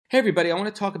Hey everybody, I want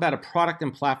to talk about a product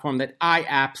and platform that I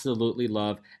absolutely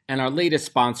love and our latest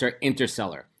sponsor,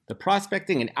 Interseller, the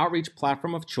prospecting and outreach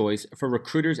platform of choice for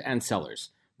recruiters and sellers.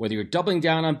 Whether you're doubling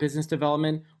down on business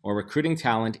development or recruiting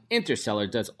talent,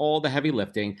 Interseller does all the heavy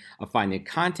lifting of finding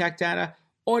contact data,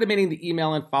 automating the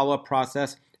email and follow-up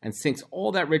process, and syncs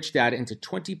all that rich data into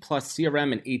 20 plus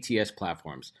CRM and ATS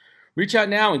platforms. Reach out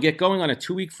now and get going on a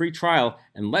 2-week free trial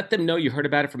and let them know you heard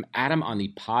about it from Adam on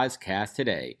the podcast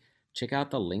today. Check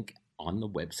out the link on the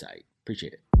website.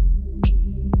 Appreciate it.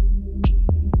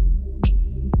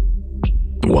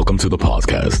 Welcome to the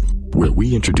podcast, where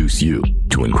we introduce you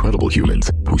to incredible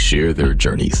humans who share their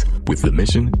journeys with the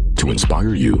mission to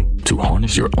inspire you to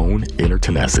harness your own inner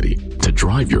tenacity to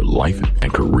drive your life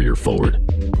and career forward.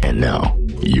 And now,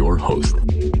 your host,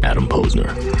 Adam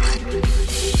Posner.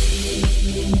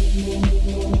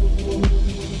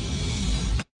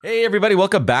 Hey everybody,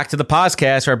 welcome back to the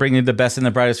podcast, where I bring you the best and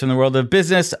the brightest from the world of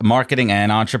business, marketing,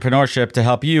 and entrepreneurship to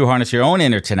help you harness your own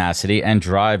inner tenacity and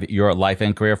drive your life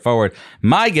and career forward.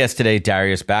 My guest today,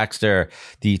 Darius Baxter,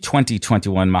 the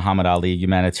 2021 Muhammad Ali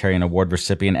Humanitarian Award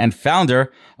recipient and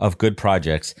founder of Good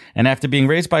Projects. And after being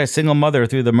raised by a single mother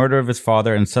through the murder of his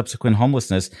father and subsequent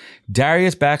homelessness,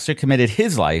 Darius Baxter committed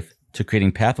his life to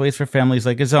creating pathways for families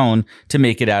like his own to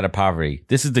make it out of poverty.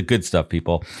 This is the good stuff,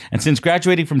 people. And since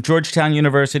graduating from Georgetown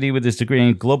University with his degree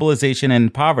in globalization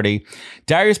and poverty,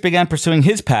 Darius began pursuing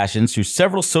his passions through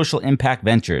several social impact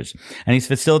ventures. And he's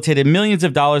facilitated millions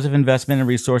of dollars of investment and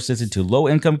resources into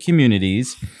low-income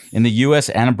communities in the U.S.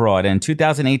 and abroad. And in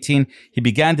 2018, he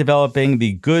began developing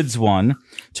the Goods One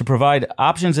to provide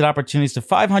options and opportunities to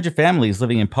 500 families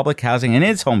living in public housing in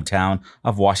his hometown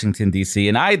of Washington, D.C.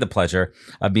 And I had the pleasure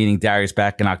of meeting Darius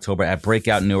back in October at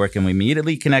Breakout Newark, and we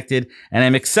immediately connected, and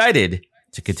I'm excited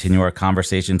to continue our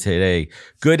conversation today.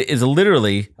 Good is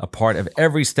literally a part of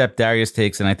every step Darius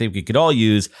takes, and I think we could all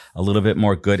use a little bit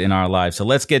more good in our lives. So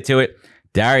let's get to it.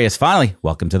 Darius, finally,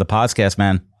 welcome to the podcast,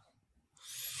 man.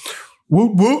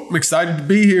 Whoop, whoop. I'm excited to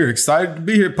be here. Excited to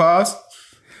be here, Paz.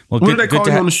 Well, what do they call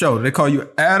you on the show? They call you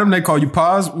Adam? They call you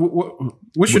Paz?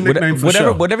 What's your nickname for the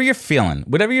show? Whatever you're feeling.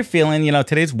 Whatever you're feeling. You know,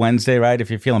 today's Wednesday, right? If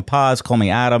you're feeling Paz, call me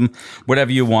Adam.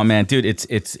 Whatever you want, man. Dude,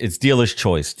 it's dealer's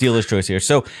choice. Dealer's choice here.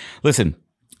 So, listen,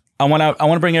 I want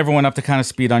to bring everyone up to kind of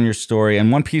speed on your story.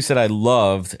 And one piece that I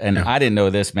loved, and I didn't know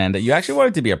this, man, that you actually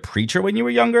wanted to be a preacher when you were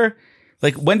younger.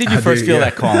 Like, when did you first feel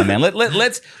that calling, man?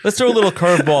 Let's throw a little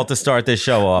curveball to start this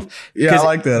show off. Yeah, I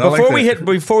like that.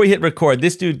 Before we hit record,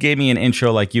 this dude gave me an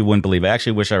intro like you wouldn't believe. I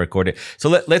actually wish I recorded. So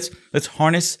let's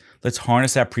harness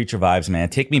that preacher vibes, man.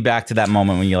 Take me back to that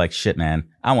moment when you're like, shit, man,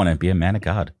 I want to be a man of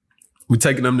God. We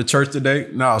taking them to church today?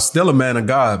 No, still a man of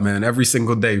God, man. Every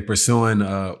single day, pursuing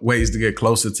ways to get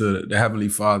closer to the Heavenly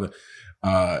Father.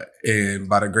 And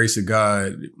by the grace of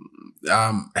God,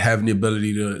 I'm having the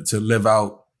ability to live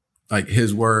out like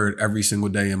his word every single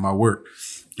day in my work.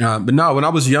 But no, when I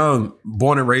was young,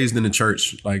 born and raised in the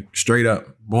church, like straight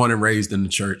up, born and raised in the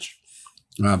church.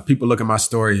 People look at my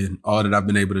story and all that I've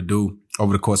been able to do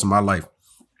over the course of my life.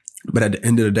 But at the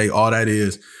end of the day, all that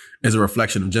is a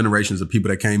reflection of generations of people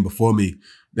that came before me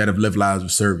that have lived lives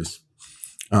of service.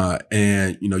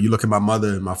 And, you know, you look at my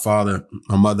mother and my father,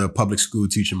 my mother, a public school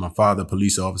teacher, my father, a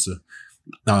police officer.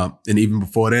 And even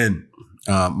before then,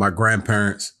 my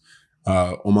grandparents.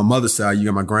 On my mother's side, you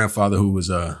got my grandfather, who was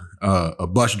a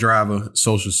bus driver,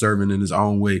 social servant in his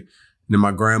own way. And then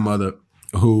my grandmother,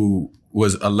 who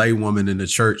was a lay woman in the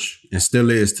church and still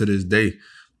is to this day,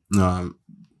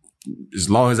 as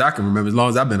long as I can remember, as long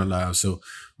as I've been alive. So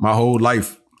my whole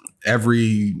life,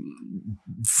 every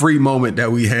free moment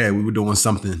that we had, we were doing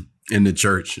something in the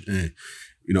church. And,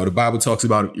 you know, the Bible talks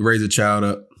about you raise a child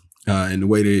up and the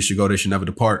way they should go, they should never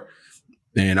depart.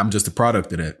 And I'm just a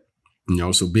product of that. You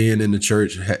know, so being in the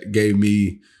church gave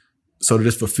me sort of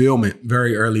this fulfillment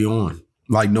very early on,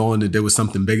 like knowing that there was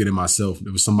something bigger than myself.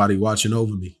 There was somebody watching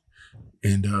over me.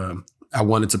 And I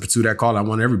wanted to pursue that call. I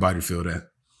want everybody to feel that.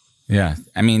 Yeah.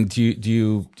 I mean, do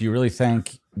you really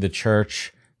thank the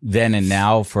church then and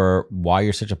now for why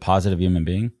you're such a positive human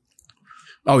being?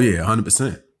 Oh, yeah,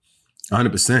 100%.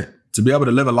 100%. To be able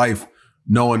to live a life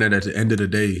knowing that at the end of the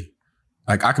day,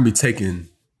 like I can be taken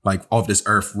like off this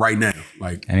earth right now.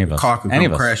 Like a car could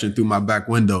come crashing through my back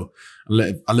window.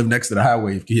 I live next to the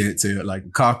highway, if you can't tell. Like a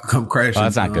car could come crashing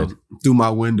that's not good. Through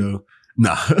my window.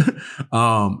 Nah.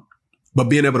 But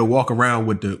being able to walk around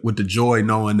with the joy,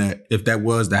 knowing that if that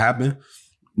was to happen,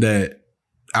 that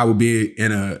I would be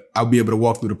able to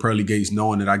walk through the pearly gates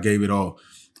knowing that I gave it all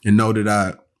and know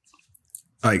that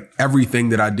everything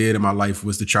that I did in my life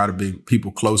was to try to bring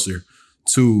people closer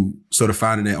to sort of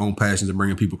finding their own passions and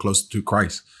bringing people closer to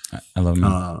Christ. I love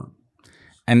that.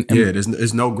 And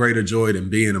there's no greater joy than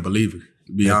being a believer,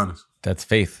 to be honest. That's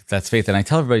faith. That's faith. And I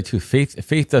tell everybody too,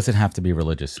 faith doesn't have to be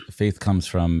religious. Faith comes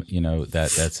from, that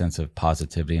sense of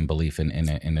positivity and belief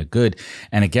in a good.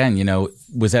 And again,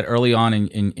 was that early on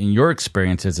in your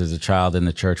experiences as a child in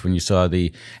the church when you saw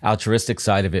the altruistic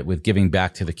side of it with giving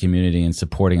back to the community and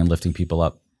supporting and lifting people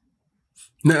up?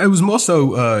 No, it was more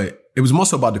so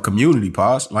about the community,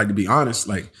 Paz. Like, to be honest,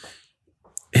 like,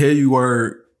 here you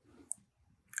were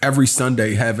every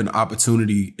Sunday having an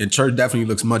opportunity, and church definitely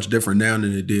looks much different now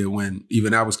than it did when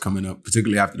even I was coming up,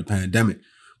 particularly after the pandemic.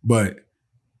 But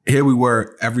here we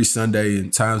were every Sunday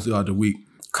and times throughout the week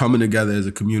coming together as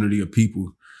a community of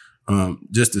people,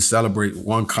 just to celebrate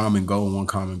one common goal, one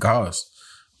common cause.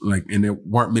 Like, and there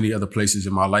weren't many other places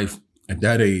in my life at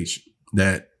that age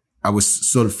that I was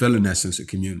sort of feeling that sense of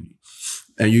community.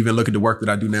 And you even look at the work that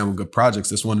I do now with good projects.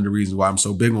 That's one of the reasons why I'm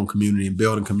so big on community and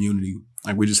building community.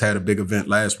 Like, we just had a big event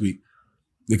last week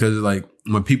because, like,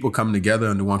 when people come together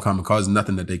under one common cause, there's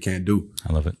nothing that they can't do.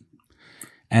 I love it.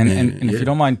 And if you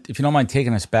don't mind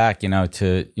taking us back, to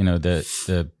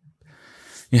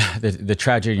the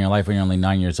tragedy in your life when you're only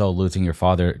 9 years old, losing your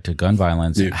father to gun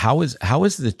violence. Yeah. How was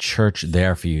the church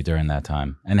there for you during that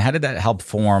time, and how did that help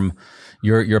form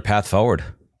your path forward?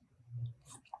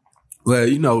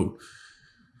 Well,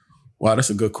 wow,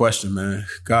 that's a good question, man.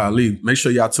 Golly, make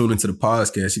sure y'all tune into the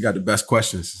podcast. You got the best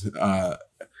questions.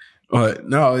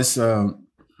 No, it's I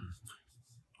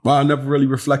never really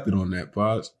reflected on that,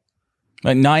 Paz.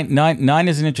 But nine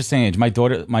is an interesting age. My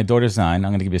daughter's 9. I'm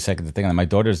going to give you a second to think on that. My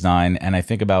daughter's 9, and I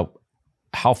think about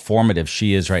how formative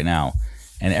she is right now,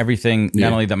 and everything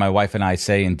not only that my wife and I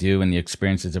say and do, and the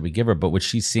experiences that we give her, but what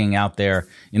she's seeing out there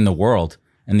in the world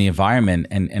and the environment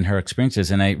and her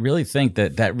experiences. And I really think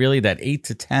that 8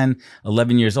 to 10,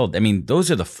 11 years old, I mean, those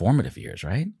are the formative years,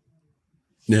 right?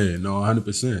 Yeah, no,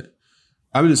 100%.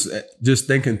 I'm just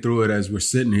thinking through it as we're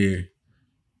sitting here.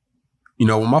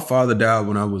 When my father died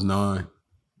when I was 9,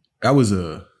 that was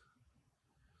a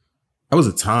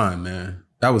time, man.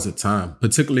 That was a time,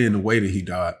 particularly in the way that he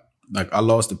died. Like, I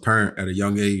lost a parent at a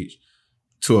young age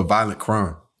to a violent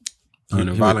crime.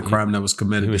 Violent crime that was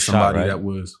committed to somebody shot,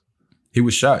 right? He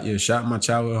was shot. Yeah, shot in my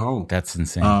childhood home. That's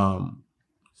insane.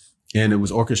 And it was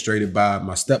orchestrated by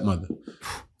my stepmother.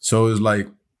 So it was like,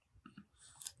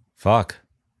 fuck.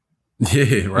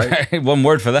 Yeah, right. One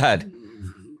word for that.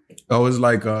 It was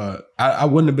like I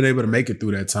wouldn't have been able to make it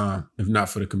through that time if not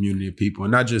for the community of people,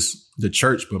 and not just the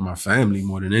church, but my family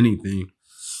more than anything,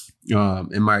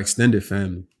 and my extended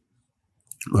family.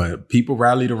 But people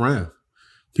rallied around.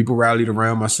 People rallied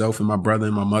around myself and my brother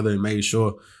and my mother and made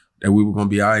sure that we were going to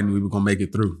be all right and we were going to make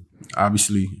it through.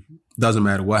 Obviously, doesn't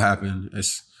matter what happened.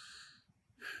 Let's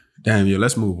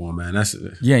move on, man. That's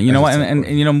what,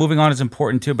 and moving on is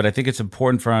important too. But I think it's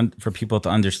important for people to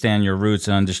understand your roots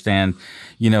and understand,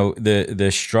 the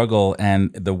struggle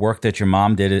and the work that your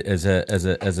mom did as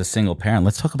a single parent.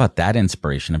 Let's talk about that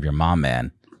inspiration of your mom,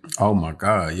 man. Oh my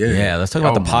God, yeah. Yeah, let's talk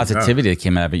about the positivity that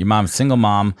came out of it. Your mom, single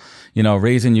mom,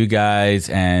 raising you guys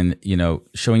and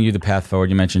showing you the path forward.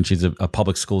 You mentioned she's a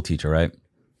public school teacher, right?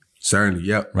 Certainly,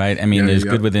 yep. Right. I mean, there's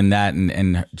good within that,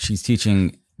 and she's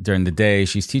teaching during the day.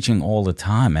 She's teaching all the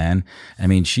time, man. I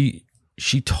mean, she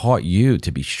taught you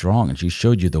to be strong, and she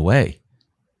showed you the way.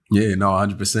 Yeah, no,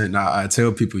 100%. Now, I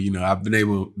tell people, I've been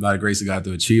able, by the grace of God,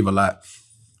 to achieve a lot,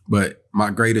 but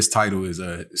my greatest title is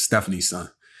Stephanie's son.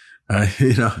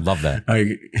 Love that.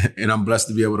 And I'm blessed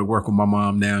to be able to work with my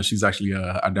mom now. She's actually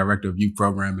a director of youth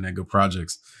programming at Good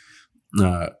Projects.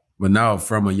 But now,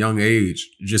 from a young age,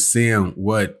 just seeing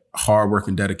what hard work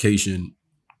and dedication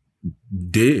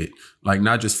did, like,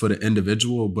 not just for the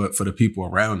individual, but for the people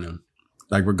around them.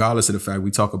 Like, regardless of the fact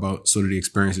we talk about sort of the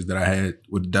experiences that I had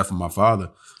with the death of my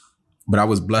father, but I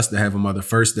was blessed to have a mother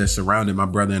first that surrounded my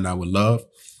brother and I with love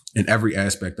in every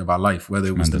aspect of our life, whether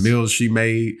it was the meals she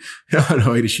made, the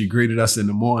way that she greeted us in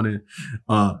the morning,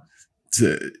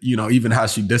 to, even how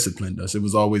she disciplined us. It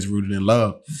was always rooted in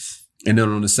love. And then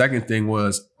on the second thing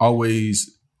was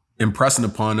always impressing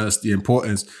upon us the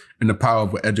importance and the power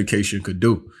of what education could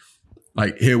do.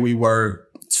 Like, here we were,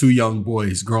 2 young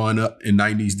boys growing up in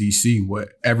 90s DC with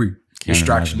every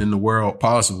distraction in the world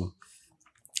possible,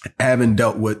 having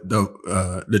dealt with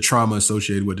the trauma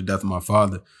associated with the death of my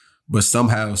father. But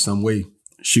somehow, some way,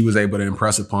 she was able to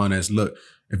impress upon us, look,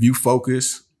 if you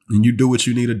focus and you do what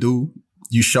you need to do,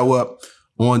 you show up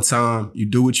on time, you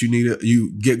do what you need to,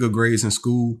 you get good grades in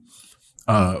school,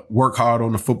 work hard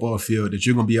on the football field, that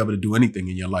you're going to be able to do anything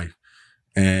in your life.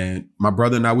 And my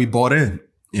brother and I, we bought in.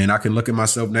 And I can look at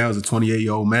myself now as a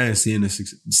 28-year-old man, seeing the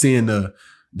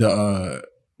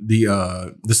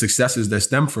successes that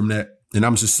stem from that. And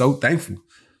I'm just so thankful.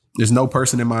 there's no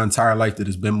person in my entire life that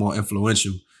has been more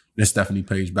influential than Stephanie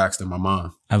Paige Baxter, my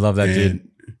mom. I love that, dude.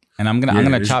 And I'm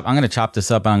gonna chop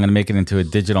this up and I'm gonna make it into a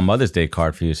digital Mother's Day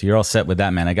card for you. So you're all set with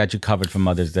that, man. I got you covered for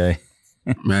Mother's Day.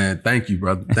 Man, thank you,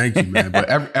 brother. Thank you, man. But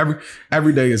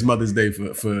every day is Mother's Day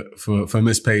for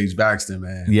Miss Paige Baxter,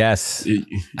 man. Yes. You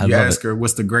ask her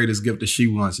what's the greatest gift that she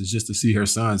wants. It's just to see her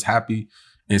sons happy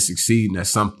and succeeding at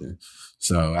something.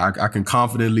 So I can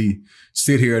confidently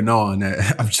sit here knowing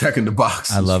that I'm checking the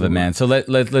box. I love it, man. So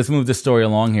let's move the story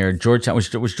along here. Georgetown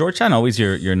was Georgetown always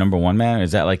your number one, man? Or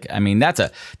is that like, I mean, that's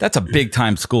a big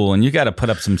time school, and you got to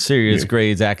put up some serious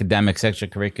grades, academics,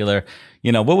 extracurricular.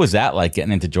 You know, what was that like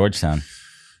getting into Georgetown?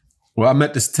 Well, I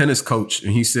met this tennis coach,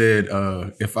 and he said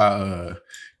if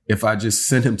I just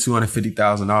sent him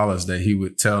 $250,000, that he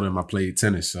would tell them I played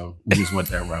tennis. So we just went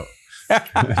that route.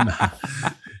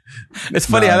 It's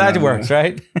funny how that works,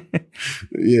 right?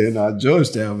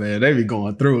 Georgetown, man, they be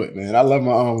going through it, man. I love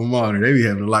my alma mater. They be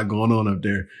having a lot going on up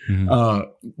there.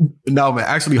 Mm-hmm. No, man,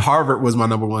 actually Harvard was my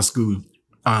number one school.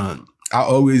 I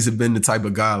always have been the type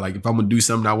of guy, like if I'm gonna do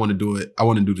something, I want to do it. I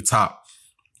want to do the top.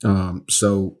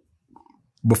 So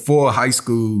before high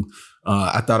school,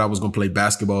 I thought I was going to play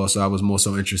basketball. So I was more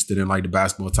so interested in like the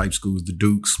basketball type schools, the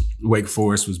Dukes. Wake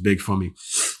Forest was big for me.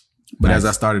 But as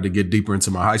I started to get deeper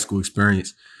into my high school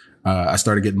experience, I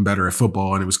started getting better at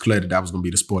football, and it was clear that was going to be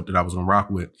the sport that I was going to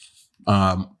rock with.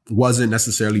 Wasn't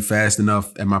necessarily fast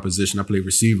enough at my position. I played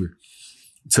receiver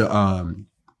to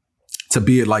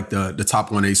be at like the top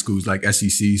 1A schools like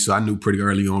SEC. So I knew pretty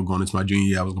early on going into my junior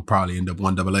year, I was going to probably end up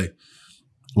 1AA.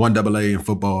 1AA in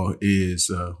football is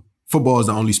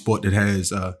the only sport that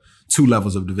has two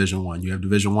levels of Division I. You have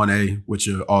Division 1A, which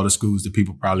are all the schools that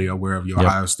people probably are aware of, your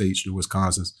Ohio States, your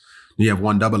Wisconsins. Then you have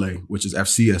 1AA, which is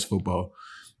FCS football.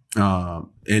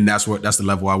 And that's the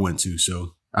level I went to.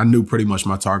 So I knew pretty much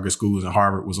my target schools, and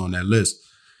Harvard was on that list.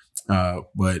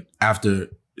 But after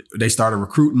they started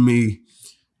recruiting me,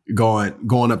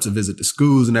 going up to visit the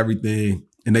schools and everything,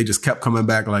 and they just kept coming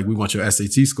back like, we want your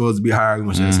SAT scores to be higher. We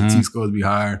want your SAT scores to be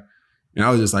higher. And I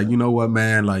was just like, you know what,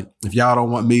 man? Like, if y'all don't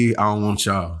want me, I don't want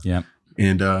y'all. Yeah.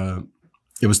 And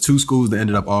it was two schools that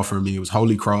ended up offering me. It was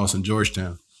Holy Cross and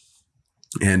Georgetown.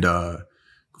 And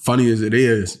funny as it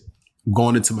is,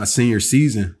 going into my senior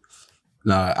season,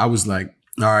 I was like,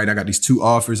 all right, I got these two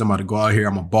offers. I'm about to go out here.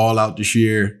 I'm going to ball out this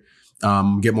year,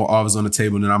 get more offers on the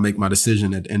table, and then I'll make my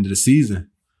decision at the end of the season.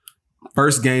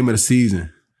 First game of the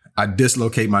season, I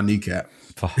dislocate my kneecap.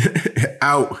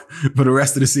 Out for the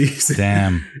rest of the season.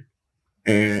 Damn.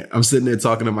 And I'm sitting there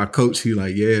talking to my coach. He's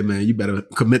like, yeah, man, you better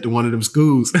commit to one of them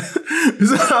schools.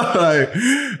 So I'm like,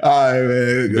 all right,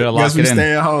 man. Guess we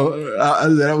staying home.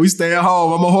 I said, we staying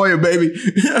home. I'm a Hoya, baby.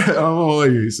 I'm a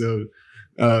Hoya. So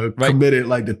committed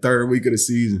like the third week of the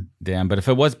season. Damn, but if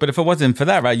it wasn't for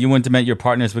that, right, you wouldn't have met your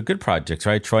partners with good projects,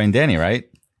 right? Troy and Danny, right?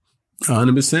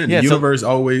 100%. Yeah,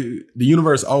 the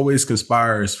universe always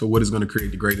conspires for what is going to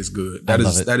create the greatest good.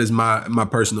 That is my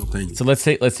personal opinion. So let's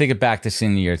take it back to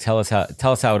senior year. Tell us how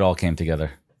it all came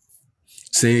together.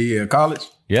 Senior year of college?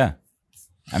 Yeah.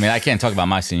 I mean, I can't talk about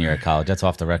my senior year of college. That's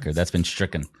off the record. That's been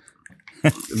stricken.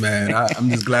 Man,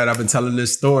 I'm just glad I've been telling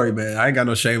this story, man. I ain't got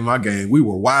no shame in my game. We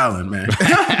were wilding, man.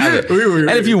 And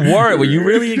if you were you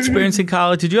really experiencing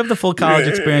college? Did you have the full college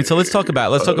experience? So let's talk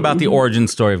about the origin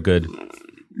story of good.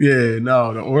 Yeah,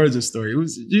 no, the origin story. You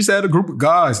just had a group of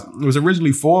guys. It was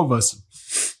originally four of us,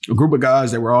 a group of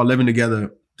guys that were all living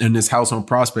together in this house on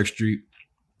Prospect Street.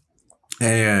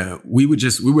 And we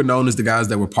were known as the guys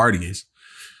that were partying.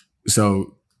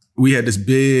 So we had this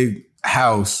big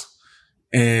house,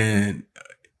 and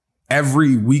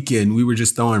every weekend we were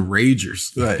just throwing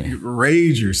ragers,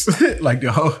 like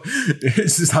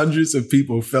it's just hundreds of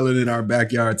people filling in our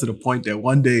backyard, to the point that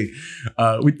one day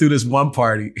we threw this one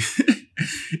party.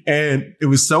 And it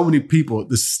was so many people,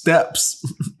 the steps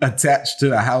attached to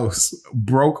the house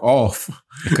broke off.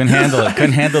 Couldn't handle it.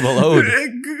 Couldn't handle the load.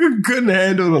 Couldn't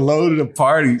handle the load of the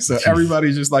party. So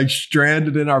everybody's just like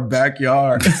stranded in our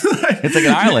backyard. It's like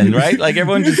an island, right? Like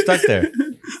everyone's just stuck there.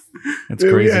 That's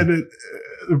crazy. We had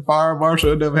the fire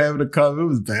marshal ended up having to come. It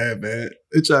was bad, man.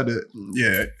 They tried to,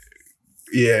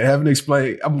 having to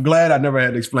explain. I'm glad I never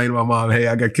had to explain to my mom, hey,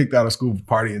 I got kicked out of school for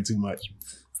partying too much.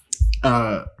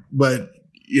 But,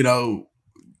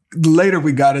 later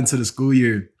we got into the school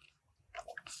year,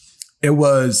 it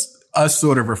was us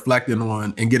sort of reflecting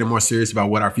on and getting more serious about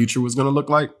what our future was going to look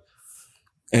like,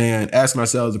 and asking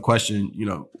ourselves the question,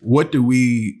 what do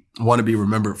we want to be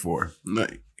remembered for?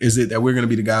 Like, is it that we're going to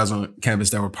be the guys on campus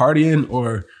that were partying,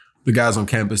 or the guys on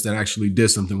campus that actually did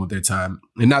something with their time?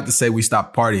 And not to say we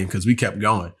stopped partying, because we kept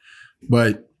going,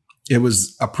 but it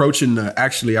was approaching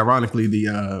ironically,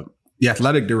 the the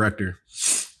athletic director.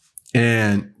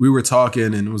 And we were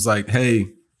talking and it was like,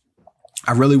 hey,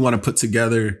 I really want to put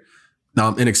together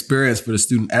an experience for the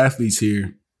student athletes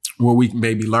here where we can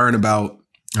maybe learn about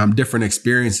different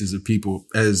experiences of people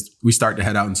as we start to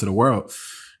head out into the world.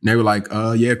 And they were like,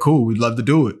 yeah, cool. We'd love to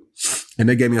do it. And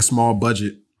they gave me a small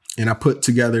budget and I put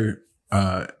together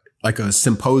like a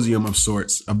symposium of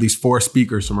sorts of these 4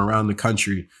 speakers from around the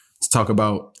country to talk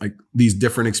about like these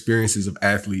different experiences of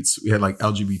athletes. We had like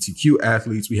LGBTQ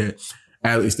athletes. We had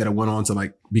athletes that went on to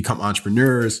like become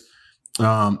entrepreneurs.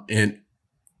 And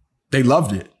they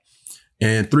loved it.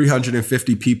 And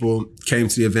 350 people came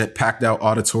to the event, packed out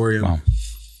auditorium. Wow.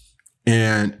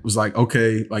 And it was like,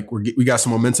 okay, like we got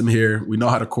some momentum here. We know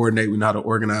how to coordinate. We know how to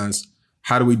organize.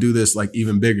 How do we do this like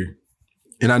even bigger?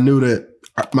 And I knew that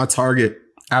my target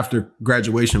after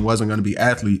graduation wasn't going to be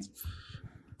athletes.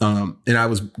 And I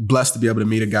was blessed to be able to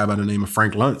meet a guy by the name of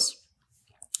Frank Luntz,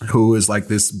 who is like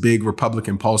this big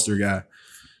Republican pollster guy.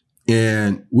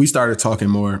 And we started talking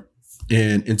more.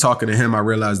 And in talking to him, I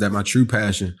realized that my true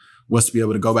passion was to be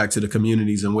able to go back to the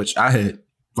communities in which I had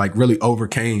like really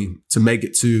overcame to make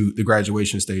it to the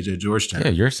graduation stage at Georgetown. Yeah,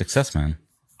 you're a success, man.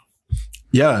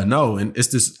 Yeah, no. And it's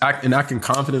this, I can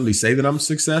confidently say that I'm a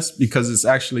success because it's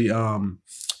actually,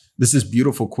 this is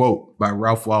beautiful quote by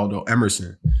Ralph Waldo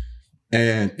Emerson.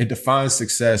 And it defines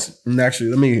success. And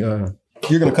actually, let me,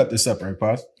 you're going to cut this up, right,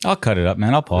 Paz? I'll cut it up,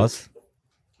 man. I'll pause.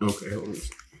 Okay, hold on.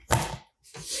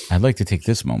 I'd like to take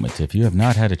this moment. If you have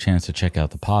not had a chance to check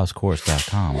out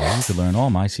thepausecourse.com, where you can learn all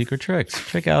my secret tricks,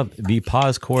 check out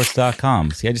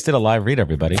thepausecourse.com. See, I just did a live read,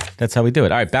 everybody. That's how we do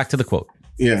it. All right, back to the quote.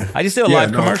 Yeah. I just did a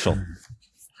live commercial.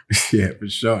 Yeah, for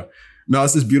sure. No,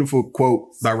 it's this beautiful quote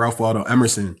by Ralph Waldo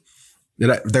Emerson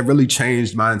that really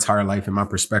changed my entire life and my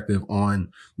perspective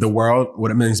on the world,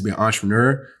 what it means to be an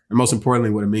entrepreneur, and most importantly,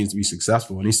 what it means to be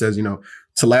successful. And he says,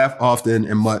 to laugh often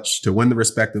and much, to win the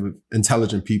respect of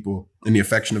intelligent people and the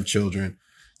affection of children,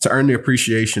 to earn the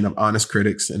appreciation of honest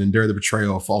critics and endure the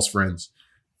betrayal of false friends,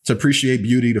 to appreciate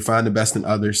beauty, to find the best in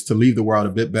others, to leave the world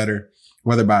a bit better,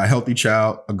 whether by a healthy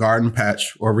child, a garden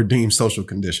patch, or a redeemed social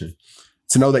condition,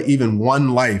 to know that even one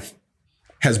life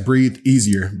has breathed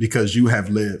easier because you have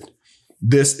lived.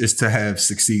 This is to have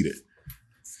succeeded.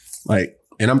 Like,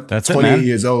 and I'm 28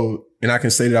 years old. And I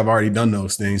can say that I've already done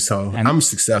those things. So I'm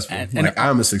successful.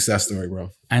 I'm a success story,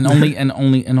 bro. And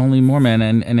only more, man.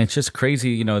 And it's just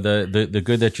crazy, the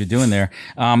good that you're doing there.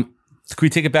 Can we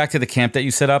take it back to the camp that you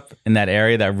set up in that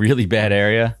area, that really bad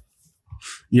area?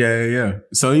 Yeah.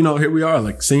 So, here we are,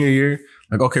 like senior year,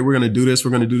 like, okay, we're going to do this.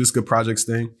 We're going to do this good projects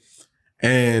thing.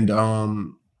 And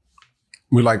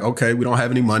we're like, okay, we don't have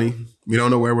any money. We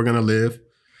don't know where we're going to live.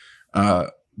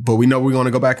 But we know we're going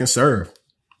to go back and serve.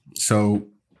 So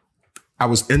I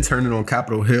was interning on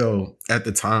Capitol Hill at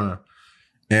the time,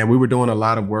 and we were doing a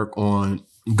lot of work on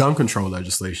gun control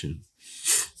legislation.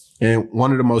 And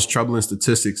one of the most troubling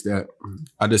statistics that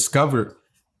I discovered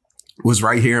was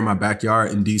right here in my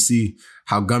backyard in DC,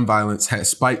 how gun violence had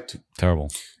spiked. Terrible.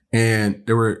 And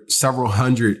there were several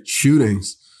hundred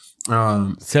shootings in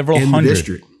the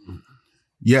district.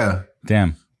 Yeah.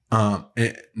 Damn.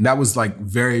 And that was like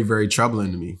very, very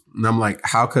troubling to me. And I'm like,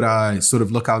 how could I sort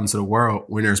of look out into the world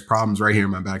when there's problems right here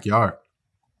in my backyard,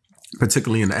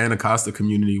 particularly in the Anacostia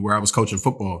community where I was coaching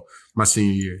football my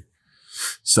senior year.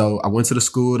 So I went to the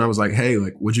school and I was like, hey,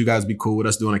 like, would you guys be cool with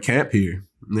us doing a camp here?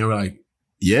 And they were like,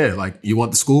 yeah, like, you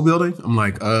want the school building? I'm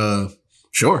like,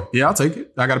 sure. Yeah, I'll take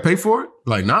it. I got to pay for it?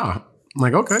 Like, nah. I'm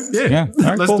like, okay, yeah,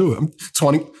 right, let's do it. I'm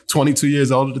 22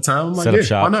 years old at the time. I'm like, set up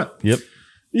shop. Why not? Yep.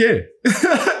 Yeah.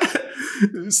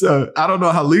 So I don't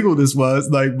know how legal this was,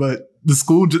 like, but the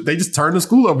school, they just turned the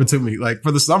school over to me, like,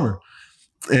 for the summer.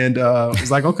 And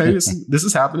it's like, okay, this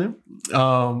is happening.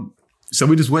 So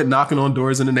we just went knocking on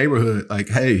doors in the neighborhood, like,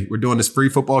 hey, we're doing this free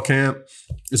football camp.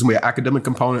 It's gonna be an academic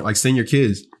component, like senior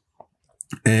kids.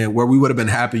 And where we would have been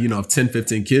happy, if 10,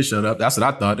 15 kids showed up, that's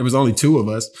what I thought. There was only 2 of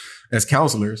us as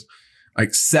counselors.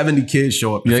 Like 70 kids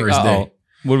show up the first day.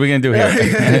 What are we going to do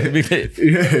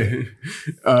here?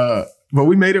 Yeah. But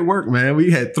we made it work, man.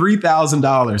 We had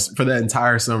 $3,000 for that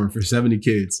entire summer for 70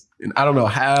 kids. And I don't know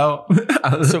how,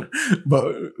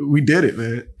 but we did it,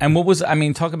 man.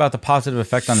 And talk about the positive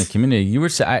effect on the community. You were,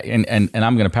 and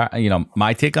I'm going to,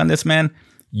 my take on this, man,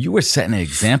 you were setting an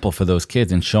example for those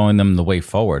kids and showing them the way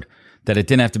forward. That it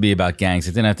didn't have to be about gangs.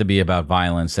 It didn't have to be about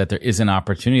violence, that there is an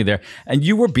opportunity there. And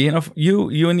you were being,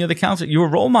 you and the other counselor, you were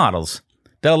role models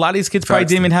that a lot of these kids probably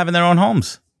didn't even have in their own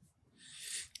homes.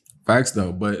 Facts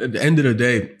though. But at the end of the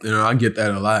day, I get that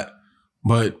a lot.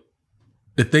 But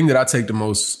the thing that I take the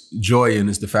most joy in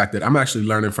is the fact that I'm actually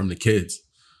learning from the kids.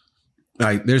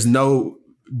 Like, there's no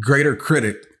greater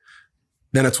critic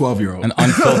than a 12-year-old. An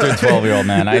unfiltered 12-year-old,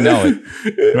 man. I know it.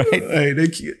 Right? Hey, they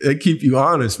keep you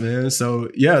honest, man. So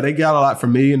yeah, they got a lot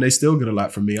from me and they still get a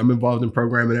lot from me. I'm involved in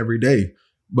programming every day.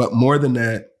 But more than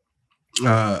that,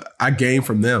 I gain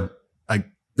from them. Like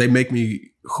they make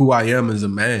me who I am as a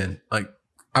man. Like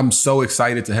I'm so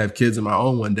excited to have kids of my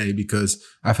own one day because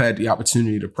I've had the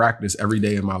opportunity to practice every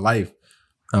day of my life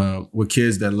with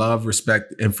kids that love,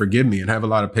 respect, and forgive me and have a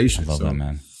lot of patience. I love that,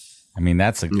 man. I mean,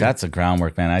 that's a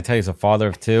groundwork, man. I tell you, as a father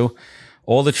of two,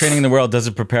 all the training in the world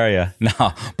doesn't prepare you.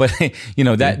 No, but you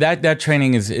know, that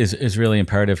training is really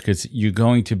imperative because you're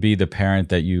going to be the parent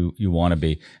that you want to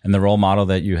be. And the role model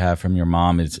that you have from your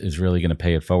mom is really going to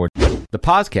pay it forward. The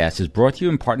podcast is brought to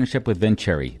you in partnership with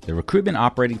Vincere, the recruitment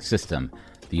operating system,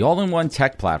 the all-in-one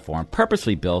tech platform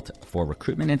purposely built for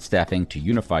recruitment and staffing to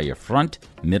unify your front,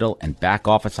 middle, and back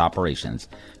office operations.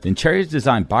 Vincere is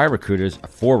designed by recruiters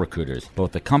for recruiters.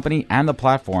 Both the company and the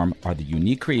platform are the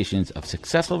unique creations of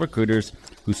successful recruiters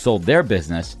who sold their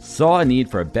business, saw a need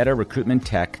for a better recruitment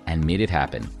tech, and made it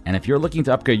happen. And if you're looking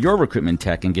to upgrade your recruitment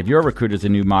tech and give your recruiters a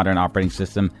new modern operating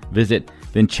system, visit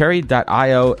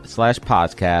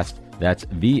vincere.io/podcast. That's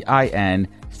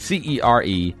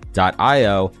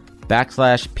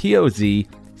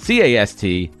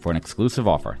vincere.io/POZCAST for an exclusive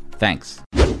offer. Thanks.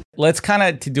 Let's kind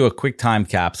of do a quick time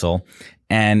capsule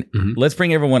and let's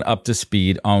bring everyone up to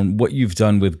speed on what you've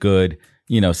done with good,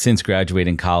 you know, since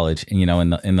graduating college, you know, in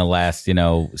the last, you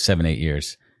know, 7-8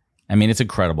 years. I mean, it's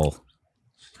incredible.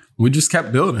 We just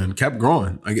kept building, kept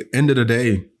growing. Like at the end of the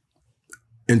day,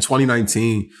 in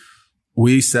 2019,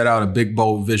 we set out a big,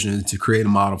 bold vision to create a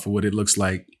model for what it looks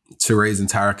like to raise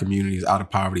entire communities out of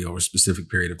poverty over a specific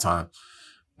period of time.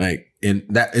 Like, and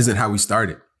that isn't how we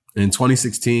started. In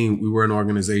 2016, we were an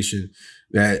organization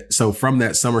so from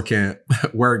that summer camp,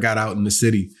 word got out in the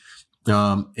city.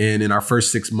 And in our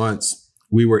first 6 months,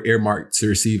 we were earmarked to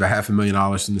receive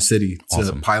 $500,000 from the city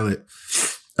to pilot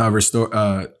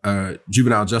a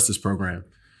juvenile justice program.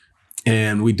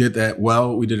 And we did that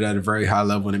well. We did it at a very high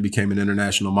level, and it became an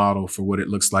international model for what it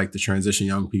looks like to transition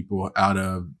young people out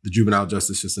of the juvenile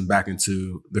justice system back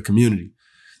into the community.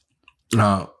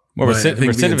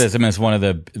 Recidivism is one of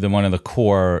the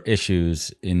core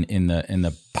issues in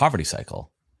the poverty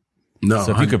cycle. No,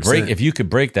 so if you could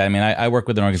break that, I mean, I work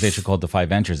with an organization called Defy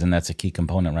Ventures, and that's a key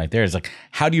component right there. It's like,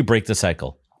 how do you break the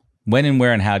cycle? When and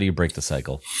where and how do you break the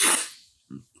cycle?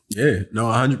 Yeah, no,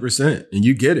 100%. And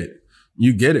you get it.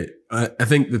 You get it. I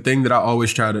think the thing that I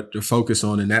always try to focus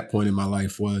on in that point in my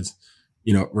life was,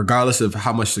 you know, regardless of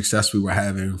how much success we were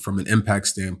having from an impact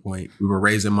standpoint, we were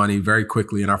raising money very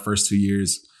quickly in our first 2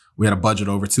 years. We had a budget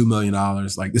over $2 million.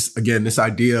 Like this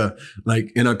idea,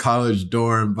 like in a college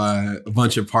dorm by a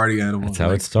bunch of party animals. That's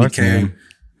how it starts, man.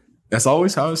 That's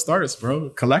always how it starts,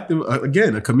 bro. Collective,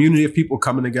 again, a community of people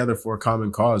coming together for a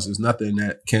common cause. There's nothing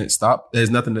that can't stop. There's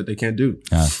nothing that they can't do.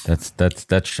 Yeah,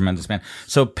 that's tremendous, man.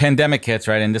 So pandemic hits,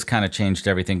 right? And this kind of changed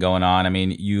everything going on. I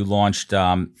mean, you launched,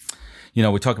 you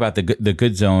know, we talk about the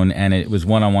Good Zone, and it was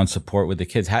one-on-one support with the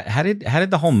kids. How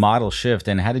did the whole model shift,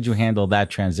 and how did you handle that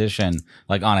transition,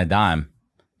 like on a dime,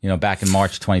 you know, back in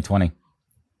March 2020?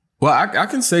 Well, I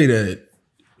can say that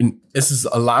this is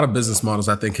a lot of business models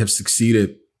I think have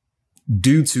succeeded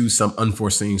due to some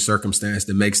unforeseen circumstance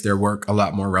that makes their work a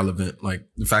lot more relevant. Like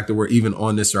the fact that we're even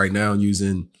on this right now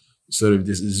using sort of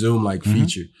this Zoom-like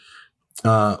feature.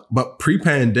 But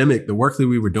pre-pandemic, the work that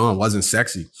we were doing wasn't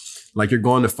sexy. Like you're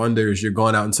going to funders, you're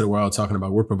going out into the world talking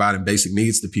about we're providing basic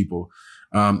needs to people.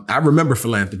 I remember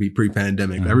philanthropy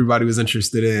pre-pandemic. Everybody was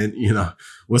interested in, you know,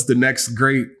 what's the next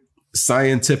great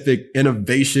scientific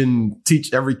innovation,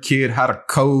 teach every kid how to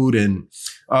code and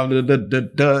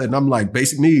and I'm like,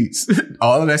 basic needs.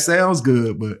 All of that sounds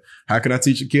good, but how can I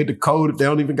teach a kid to code if they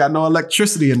don't even got no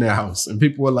electricity in their house? And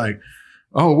people were like,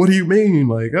 oh, what do you mean?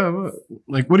 Like,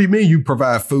 what do you mean you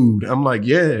provide food? I'm like,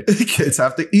 yeah, kids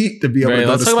have to eat to be able to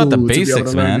go to school. Let's talk about the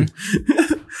basics, man.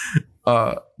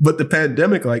 But the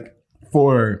pandemic, like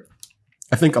for,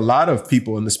 I think a lot of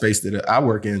people in the space that I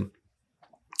work in,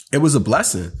 it was a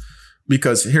blessing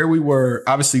because here we were,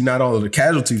 obviously not all of the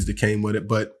casualties that came with it,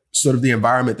 but sort of the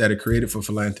environment that it created for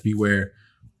philanthropy where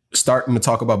starting to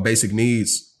talk about basic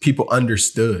needs, people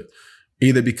understood.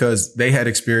 Either because they had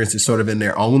experiences sort of in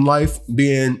their own life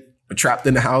being trapped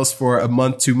in the house for a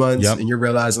month, 2 months, and you're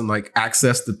realizing like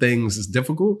access to things is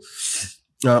difficult.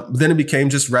 Then it became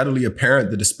just readily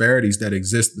apparent the disparities that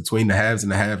exist between the haves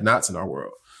and the have-nots in our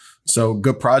world. So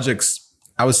good projects,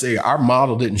 I would say our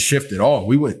model didn't shift at all.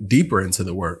 We went deeper into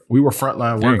the work. We were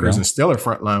frontline workers and still are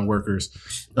frontline workers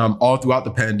all throughout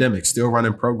the pandemic, still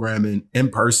running programming in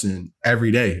person every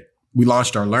day. We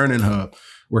launched our Learning Hub,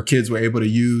 where kids were able to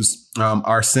use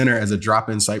our center as a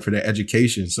drop-in site for their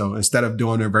education. So instead of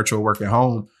doing their virtual work at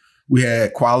home, we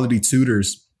had quality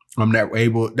tutors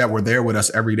that were there with us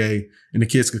every day, and the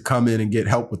kids could come in and get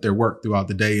help with their work throughout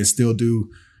the day and still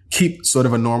keep sort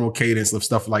of a normal cadence of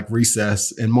stuff like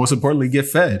recess, and most importantly, get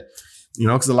fed.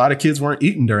 Because a lot of kids weren't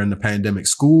eating during the pandemic.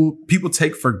 People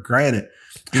take for granted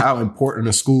how important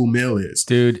a school meal is.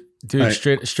 Dude, right.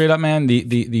 straight up, man.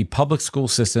 The public school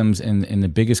systems in the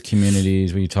biggest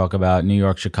communities where you talk about New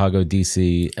York, Chicago,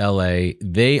 DC, LA,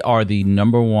 they are the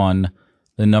number one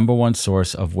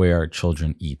source of where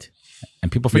children eat.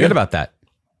 And people forget about that.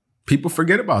 People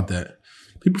forget about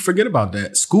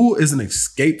that. School is an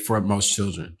escape for most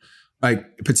children,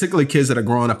 like particularly kids that are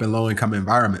growing up in low income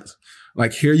environments.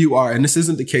 Like here you are, and this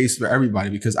isn't the case for everybody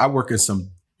because I work in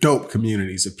some dope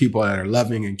communities of people that are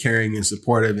loving and caring and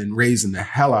supportive and raising the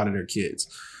hell out of their kids.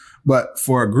 But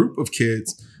for a group of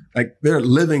kids, like they're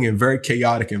living in very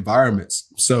chaotic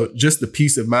environments. So just the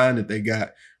peace of mind that they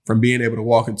got from being able to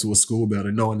walk into a school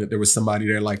building, knowing that there was somebody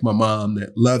there like my mom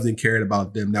that loved and cared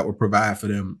about them, that would provide for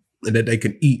them and that they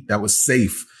could eat, that was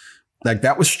safe. Like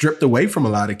that was stripped away from a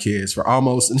lot of kids for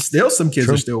almost, and still some kids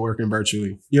are still working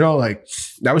virtually. Like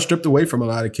that was stripped away from a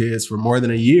lot of kids for more than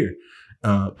a year.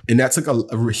 And that took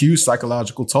a huge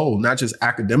psychological toll, not just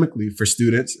academically for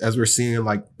students, as we're seeing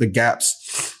like the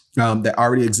gaps that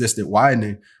already existed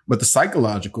widening, but the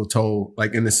psychological toll,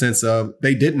 like in the sense of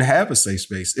they didn't have a safe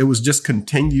space. It was just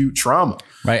continued trauma.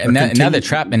 Right. And now they're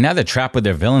trapped with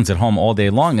their villains at home all day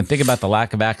long. And think about the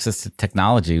lack of access to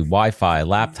technology, Wi-Fi,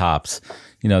 laptops.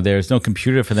 There's no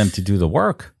computer for them to do the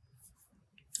work.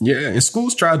 Yeah. And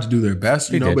schools tried to do their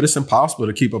best, but it's impossible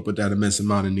to keep up with that immense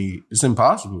amount of need. It's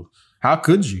impossible. How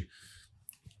could you?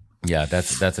 Yeah,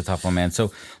 that's a tough one, man.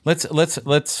 So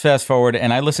let's fast forward.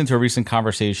 And I listened to a recent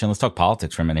conversation. Let's talk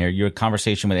politics for a minute here. Your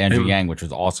conversation with Andrew Yang, which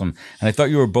was awesome. And I thought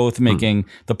you were both making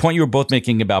the point you were both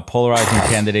making about polarizing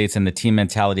candidates and the team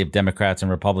mentality of Democrats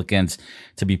and Republicans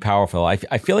to be powerful. I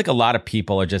feel like a lot of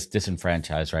people are just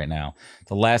disenfranchised right now.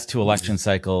 The last two election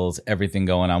cycles, everything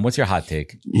going on. What's your hot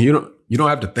take? You don't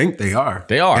have to think they are.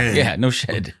 They are. And yeah, no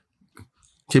shit.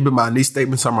 Keep in mind, these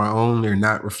statements are my own. They're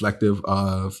not reflective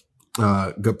of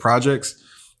good projects.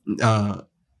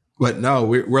 But no,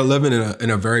 we're living in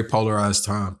a very polarized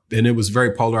time. And it was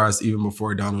very polarized even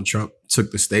before Donald Trump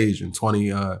took the stage in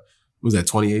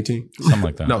 2018? Something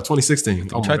like that. No,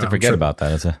 2016. I tried to forget about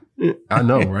that. I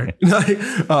know, right?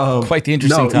 Quite the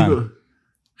interesting time.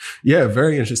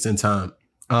 Very interesting time.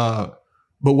 But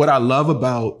what I love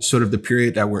about sort of the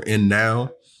period that we're in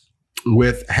now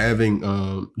with having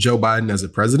Joe Biden as a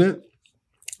president,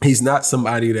 he's not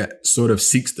somebody that sort of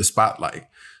seeks the spotlight.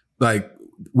 Like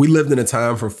we lived in a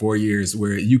time for 4 years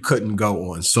where you couldn't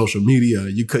go on social media.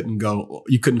 You couldn't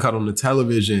cut on the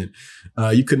television.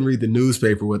 You couldn't read the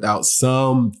newspaper without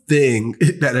something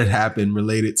that had happened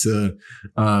related to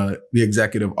the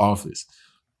executive office.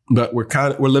 But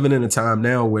we're living in a time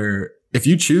now where if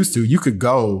you choose to, you could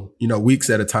go,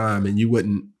 weeks at a time and you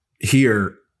wouldn't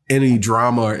hear any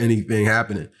drama or anything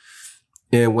happening.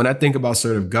 And when I think about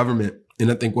sort of government, and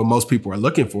I think what most people are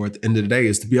looking for at the end of the day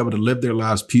is to be able to live their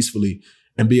lives peacefully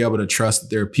and be able to trust that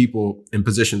there are people in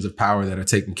positions of power that are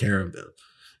taking care of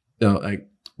them. Like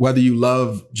whether you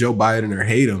love Joe Biden or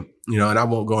hate him, and I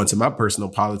won't go into my personal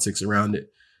politics around it.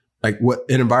 Like what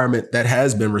an environment that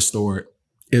has been restored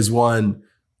is one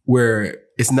where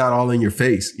it's not all in your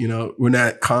face. We're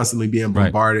not constantly being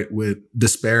bombarded with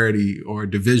disparity or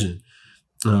division.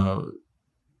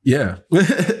 Yeah,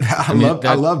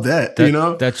 I love that.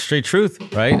 That's straight truth,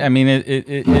 right? I mean,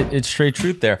 it's straight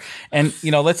truth there. And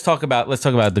let's talk about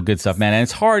the good stuff, man. And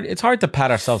it's hard to pat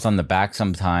ourselves on the back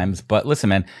sometimes. But listen,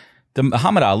 man, the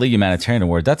Muhammad Ali Humanitarian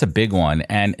Award, that's a big one,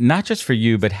 and not just for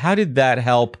you, but how did that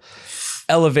help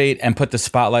elevate and put the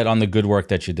spotlight on the good work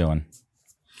that you're doing?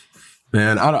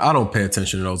 Man, I don't pay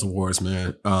attention to those awards,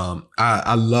 man.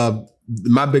 I love.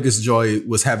 My biggest joy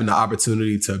was having the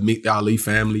opportunity to meet the Ali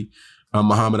family.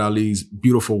 Muhammad Ali's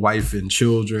beautiful wife and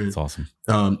children. That's awesome.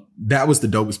 That was the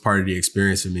dopest part of the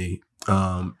experience for me.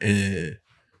 But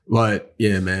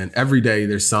yeah, man, every day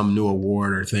there's some new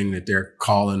award or thing that they're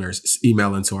calling or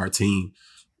emailing to our team.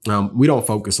 We don't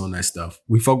focus on that stuff.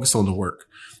 We focus on the work.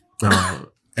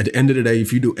 At the end of the day,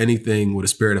 if you do anything with a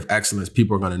spirit of excellence,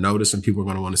 people are going to notice and people are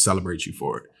going to want to celebrate you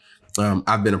for it.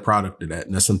 I've been a product of that.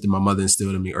 And that's something my mother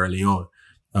instilled in me early on.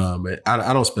 But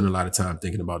I don't spend a lot of time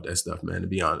thinking about that stuff, man, to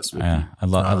be honest with you. I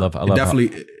love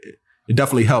it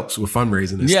definitely helps with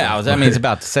fundraising and stuff. I was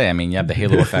about to say, you have the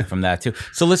halo effect from that too.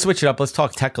 So let's switch it up. Let's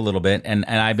talk tech a little bit. And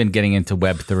I've been getting into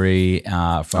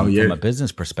Web3 from a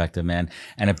business perspective, man.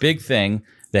 And a big thing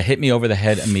that hit me over the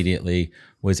head immediately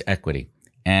was equity.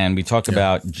 And we talked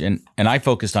about, and I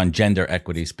focused on gender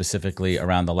equity, specifically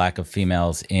around the lack of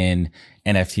females in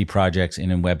NFT projects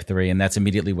and in Web3. And that's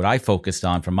immediately what I focused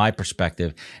on from my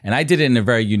perspective. And I did it in a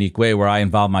very unique way where I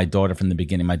involved my daughter from the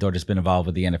beginning. My daughter's been involved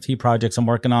with the NFT projects I'm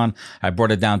working on. I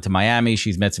brought her down to Miami.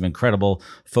 She's met some incredible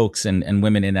folks and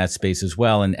women in that space as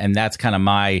well. And that's kind of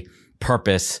my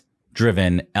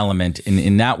purpose-driven element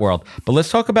in that world. But let's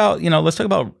talk about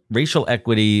racial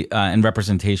equity and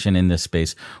representation in this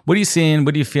space. What are you seeing?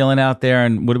 What are you feeling out there?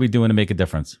 And what are we doing to make a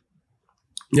difference?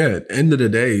 Yeah, at the end of the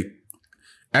day,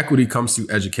 equity comes through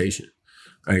education.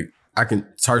 Like, I can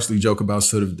harshly joke about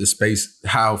sort of the space,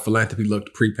 how philanthropy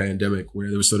looked pre-pandemic, where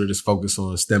there was sort of this focus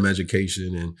on STEM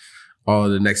education and all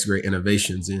of the next great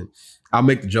innovations. And I'll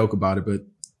make the joke about it, but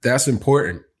that's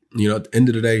important. At the end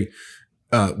of the day,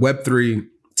 Web3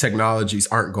 technologies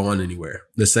aren't going anywhere.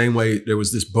 The same way there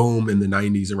was this boom in the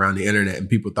 90s around the internet and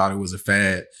people thought it was a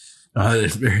fad.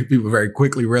 People very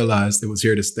quickly realized it was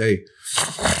here to stay.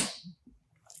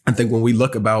 I think when we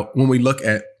look at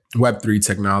Web3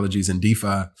 technologies and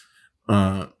DeFi,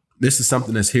 this is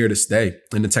something that's here to stay,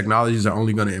 and the technologies are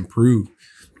only going to improve.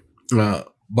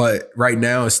 But right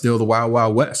now it's still the Wild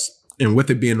Wild West. And with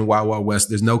it being the Wild Wild West,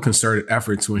 there's no concerted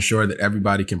effort to ensure that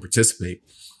everybody can participate.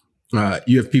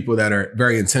 You have people that are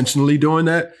very intentionally doing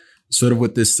that, sort of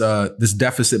with this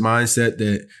deficit mindset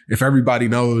that if everybody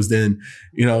knows, then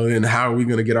how are we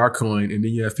going to get our coin? And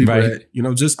then you have people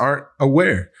that just aren't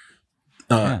aware.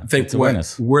 I think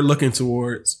what we're looking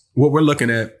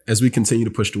at as we continue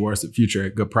to push towards the future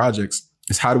at Good Projects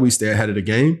is how do we stay ahead of the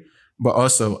game, but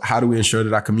also how do we ensure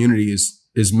that our community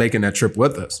is making that trip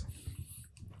with us?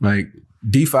 Like,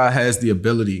 DeFi has the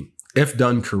ability, if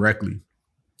done correctly,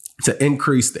 to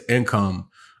increase the income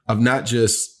of not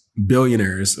just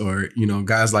billionaires or,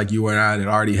 guys like you and I that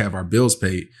already have our bills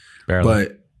paid,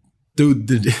 but through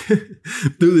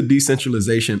the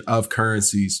decentralization of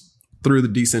currencies, through the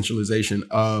decentralization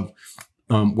of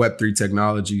Web3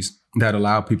 technologies that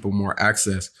allow people more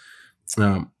access,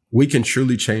 we can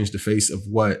truly change the face of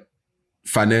what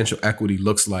financial equity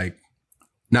looks like,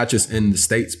 not just in the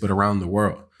States, but around the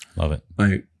world. Love it.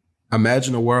 Like,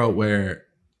 imagine a world where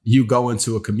you go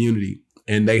into a community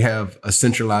and they have a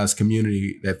centralized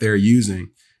community that they're using,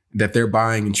 that they're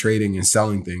buying and trading and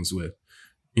selling things with,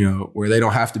 where they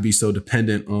don't have to be so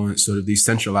dependent on sort of these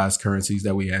centralized currencies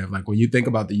that we have. Like, when you think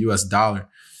about the US dollar,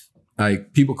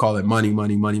 like, people call it money,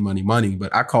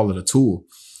 but I call it a tool.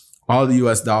 All the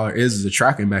US dollar is a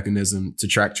tracking mechanism to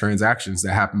track transactions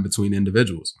that happen between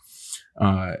individuals.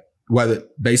 Whether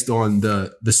based on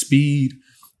the speed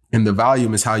and the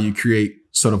volume is how you create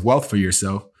sort of wealth for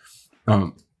yourself.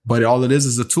 But all it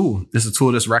is a tool. It's a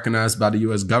tool that's recognized by the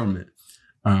US government.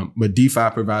 But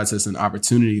DeFi provides us an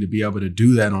opportunity to be able to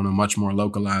do that on a much more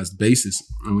localized basis.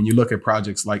 And when you look at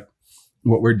projects like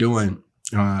what we're doing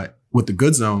with the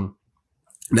Good Zone,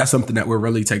 that's something that we're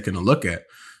really taking a look at.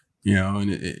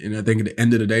 And I think at the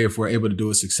end of the day, if we're able to do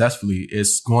it successfully,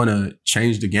 it's going to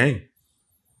change the game.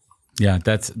 Yeah,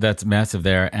 that's massive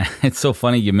there. And it's so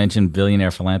funny you mentioned Billionaire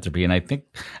Philanthropy. And I think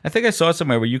I saw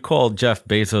somewhere where you called Jeff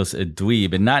Bezos a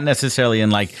dweeb, and not necessarily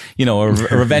in like, a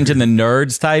Revenge in the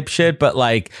Nerds type shit, but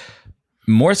like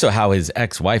more so how his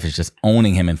ex-wife is just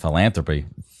owning him in philanthropy.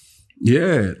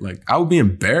 Yeah, like, I would be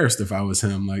embarrassed if I was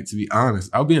him. Like, to be honest,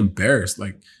 I would be embarrassed.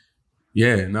 Like,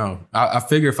 yeah, no. I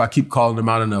figure if I keep calling him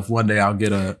out enough, one day I'll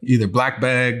get either black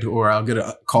bagged or I'll get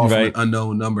a call from an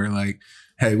unknown number like,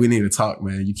 hey, we need to talk,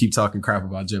 man. You keep talking crap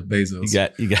about Jeff Bezos.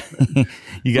 You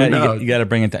got to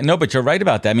bring it down. No, but you're right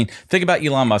about that. I mean, think about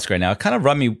Elon Musk right now. It kind of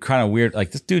run me kind of weird. Like,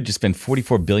 this dude just spent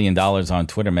 $44 billion on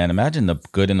Twitter, man. Imagine the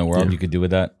good in the world you could do with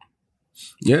that.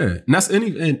 Yeah. And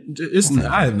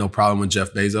I have no problem with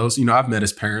Jeff Bezos. I've met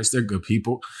his parents. They're good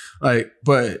people. Like,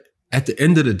 but at the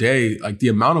end of the day, like, the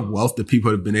amount of wealth that people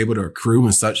have been able to accrue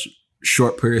in such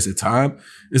short periods of time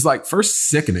is, like, first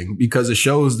sickening, because it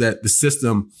shows that the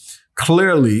system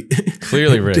clearly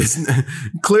rigged,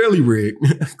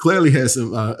 clearly has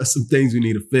some things we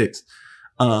need to fix.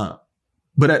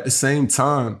 But at the same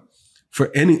time, for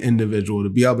any individual to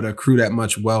be able to accrue that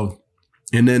much wealth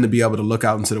and then to be able to look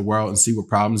out into the world and see what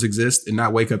problems exist and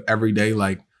not wake up every day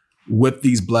like, with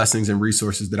these blessings and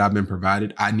resources that I've been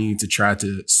provided, I need to try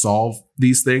to solve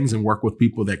these things and work with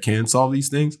people that can solve these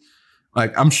things.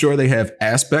 Like, I'm sure they have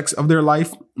aspects of their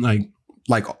life, like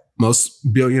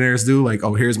most billionaires do, like,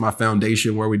 oh, here's my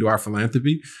foundation where we do our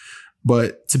philanthropy.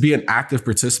 But to be an active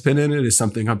participant in it is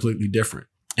something completely different.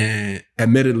 And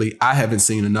admittedly, I haven't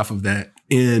seen enough of that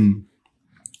in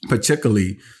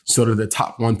particularly sort of the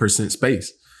top 1%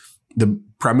 space. The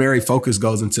primary focus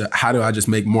goes into, how do I just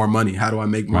make more money? How do I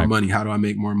make more money? How do I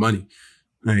make more money?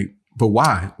 Like, But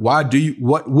why? Why do you,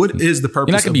 what is the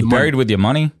purpose? You're not going to be buried with your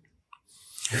money.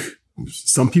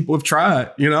 Some people have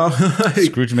tried,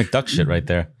 Scrooge McDuck shit right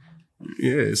there.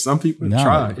 Yeah, some people have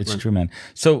tried. It's true, man.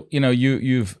 So,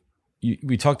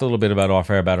 we talked a little bit about off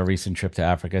air about a recent trip to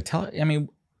Africa.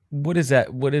 What does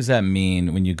that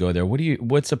mean when you go there?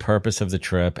 What's the purpose of the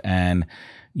trip? And,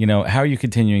 how are you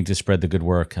continuing to spread the good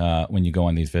work when you go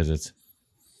on these visits?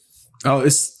 Oh,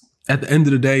 it's at the end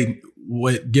of the day,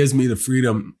 what gives me the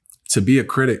freedom to be a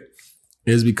critic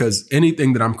is because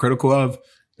anything that I'm critical of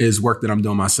is work that I'm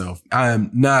doing myself. I am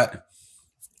not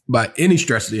by any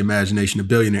stretch of the imagination a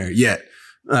billionaire yet.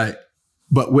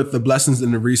 But with the blessings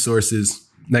and the resources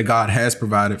that God has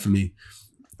provided for me,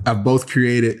 I've both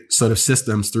created sort of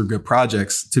systems through good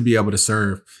projects to be able to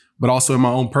serve, but also in my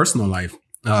own personal life.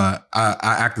 I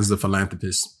act as a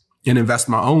philanthropist and invest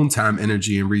my own time,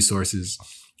 energy, and resources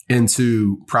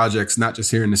into projects, not just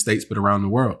here in the States, but around the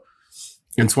world.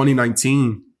 In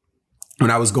 2019,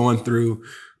 when I was going through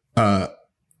a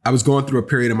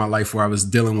period in my life where I was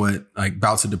dealing with like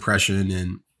bouts of depression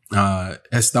and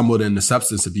had stumbled into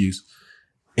substance abuse.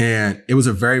 And it was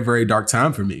a very, very dark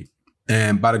time for me.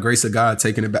 And by the grace of God,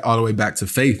 taking it all the way back to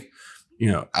faith,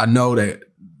 I know that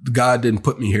God didn't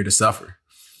put me here to suffer.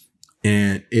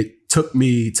 And it took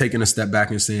me taking a step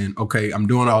back and saying, okay, I'm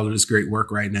doing all of this great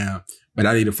work right now, but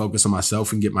I need to focus on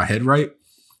myself and get my head right.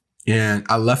 And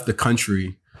I left the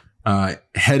country,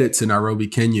 headed to Nairobi,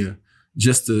 Kenya,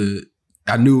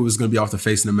 I knew it was going to be off the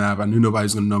face of the map. I knew nobody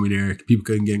was going to know me there. People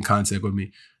couldn't get in contact with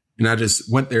me. And I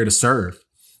just went there to serve.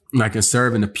 And I can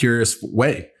serve in the purest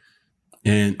way.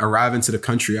 And arriving to the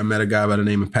country, I met a guy by the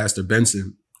name of Pastor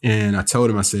Benson. And I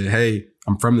told him, I said, hey,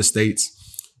 I'm from the States.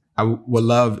 I would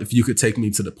love if you could take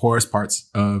me to the poorest parts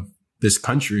of this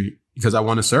country because I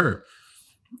want to serve.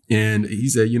 And he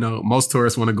said, most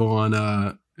tourists want to go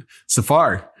on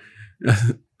safari.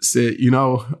 Said,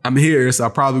 I'm here, so I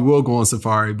probably will go on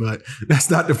safari, but that's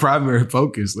not the primary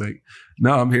focus. Like,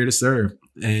 no, I'm here to serve.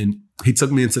 And he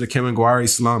took me into the Kemangwari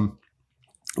slum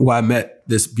where I met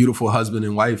this beautiful husband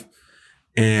and wife.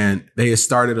 And they had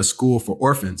started a school for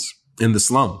orphans in the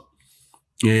slum.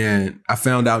 And I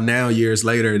found out now, years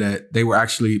later, that they were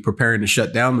actually preparing to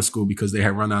shut down the school because they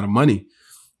had run out of money.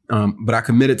 But I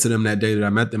committed to them that day that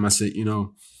I met them. I said,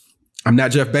 I'm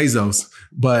not Jeff Bezos,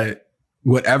 but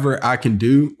whatever I can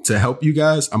do to help you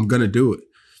guys, I'm going to do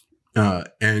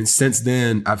it. And since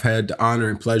then, I've had the honor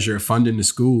and pleasure of funding the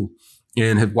school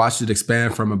and have watched it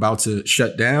expand from about to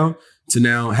shut down to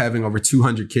now having over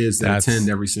 200 kids that attend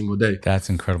every single day. That's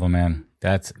incredible, man.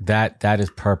 That is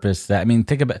purpose.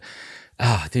 Think about,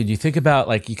 you think about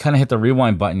like, you kind of hit the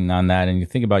rewind button on that and you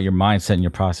think about your mindset and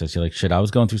your process. You're like, shit, I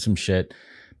was going through some shit,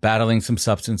 battling some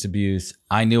substance abuse.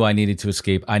 I knew I needed to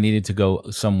escape. I needed to go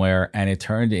somewhere, and it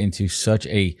turned into such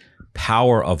a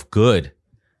power of good.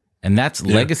 And that's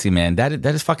legacy, man. That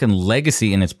is fucking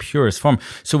legacy in its purest form.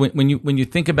 So when you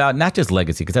think about not just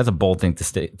legacy, because that's a bold thing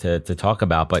to talk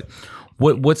about, but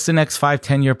what's the next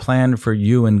 5-10 year plan for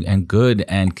you and good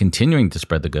and continuing to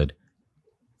spread the good?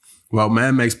 Well,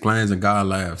 man makes plans and God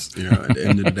laughs. At the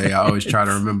end of the day, I always try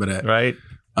to remember that. Right.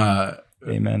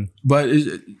 Amen. But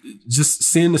just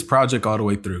seeing this project all the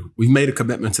way through, we've made a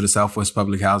commitment to the Southwest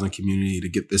public housing community to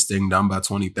get this thing done by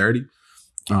 2030.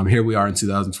 Here we are in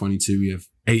 2022. We have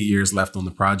 8 years left on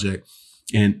the project.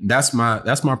 And that's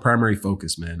my primary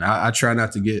focus, man. I try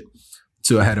not to get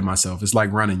too ahead of myself. It's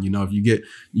like running, if you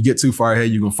get too far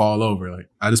ahead, you're going to fall over. Like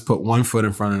I just put one foot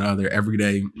in front of the other every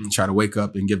day and try to wake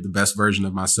up and give the best version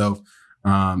of myself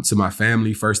to my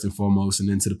family first and foremost, and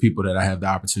then to the people that I have the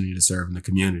opportunity to serve in the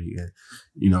community. And,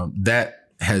 that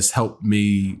has helped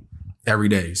me every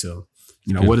day. So,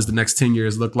 what does the next 10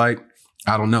 years look like?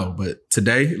 I don't know, but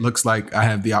today it looks like I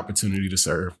have the opportunity to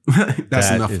serve. That's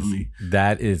enough for me.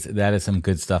 That is some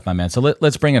good stuff, my man. So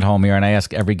let's bring it home here. And I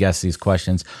ask every guest these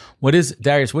questions.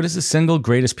 Darius, what is the single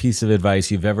greatest piece of advice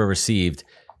you've ever received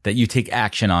that you take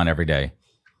action on every day?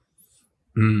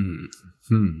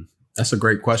 That's a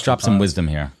great question. Drop some wisdom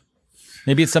here.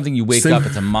 Maybe it's something you wake up,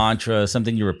 it's a mantra,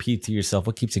 something you repeat to yourself.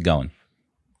 What keeps you going?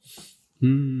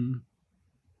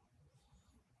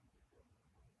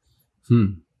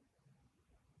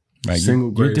 Right,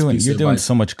 you're doing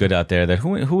so much good out there. That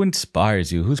who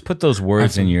inspires you? Who's put those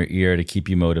words in your ear to keep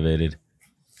you motivated?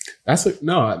 I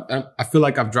feel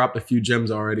like I've dropped a few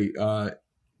gems already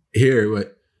here,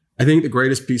 but I think the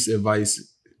greatest piece of advice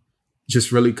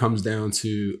just really comes down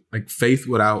to like faith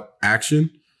without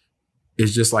action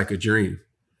is just like a dream.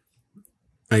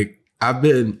 Like I've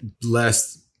been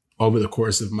blessed over the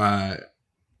course of my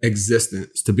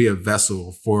existence to be a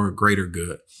vessel for greater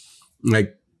good.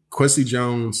 Like Quincy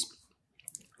Jones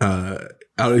I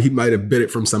don't know, he might have bit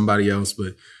it from somebody else,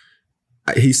 but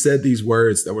he said these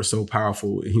words that were so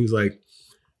powerful. And he was like,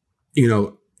 you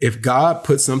know, if God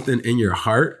put something in your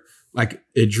heart, like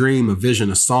a dream, a vision,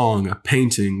 a song, a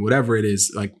painting, whatever it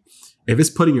is, like if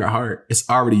it's put in your heart, it's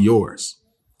already yours.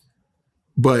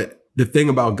 But the thing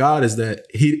about God is that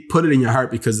he put it in your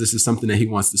heart because this is something that he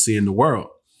wants to see in the world.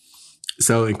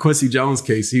 So in Quincy Jones'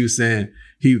 case, he was saying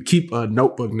he would keep a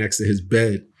notebook next to his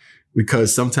bed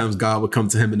because sometimes God would come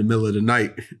to him in the middle of the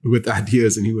night with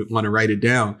ideas and he would want to write it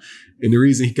down. And the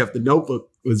reason he kept the notebook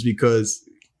was because,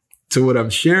 to what I'm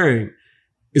sharing,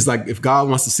 it's like if God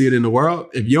wants to see it in the world,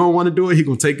 if you don't want to do it, he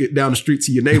gonna take it down the street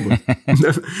to your neighbor.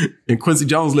 And Quincy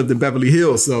Jones lived in Beverly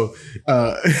Hills, so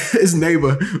his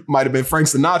neighbor might have been Frank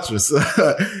Sinatra. So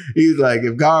he's like,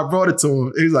 if God brought it to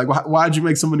him, he's like, why'd you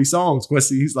make so many songs,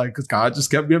 Quincy? He's like, because God just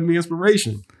kept giving me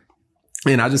inspiration.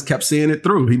 And I just kept seeing it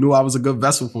through. He knew I was a good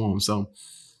vessel for him. So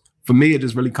for me, it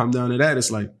just really come down to that.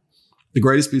 It's like the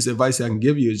greatest piece of advice I can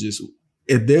give you is just,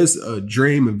 if there's a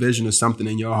dream and vision of something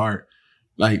in your heart,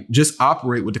 like just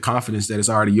operate with the confidence that it's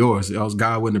already yours. Else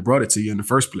God wouldn't have brought it to you in the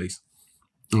first place.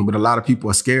 But a lot of people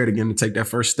are scared again to take that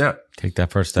first step. Take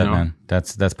that first step, man.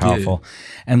 That's powerful. Yeah.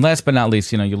 And last but not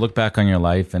least, you know, you look back on your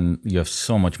life and you have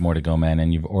so much more to go, man.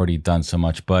 And you've already done so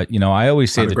much. But, you know, I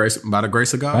always say by the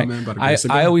grace of God, right? Man. By the grace of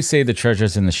God. I always say the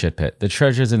treasure's in the shit pit. The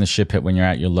treasure's in the shit pit when you're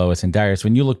at your lowest. And Darius,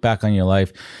 when you look back on your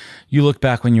life, you look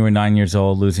back when you were 9 years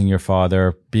old, losing your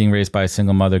father, being raised by a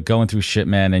single mother, going through shit,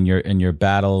 man, and your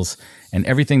battles and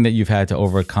everything that you've had to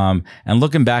overcome. And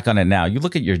looking back on it now, you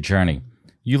look at your journey.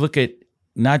 You look at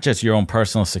not just your own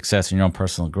personal success and your own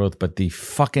personal growth, but the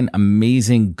fucking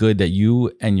amazing good that you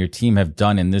and your team have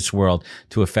done in this world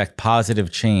to affect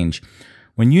positive change.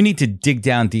 When you need to dig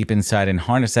down deep inside and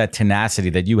harness that tenacity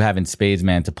that you have in spades,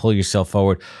 man, to pull yourself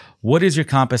forward, what is your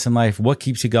compass in life? What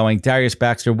keeps you going? Darius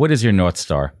Baxter, what is your North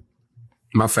Star?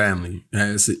 My family.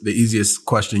 It's the easiest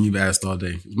question you've asked all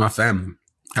day. It's my family.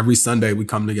 Every Sunday we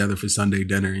come together for Sunday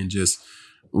dinner and just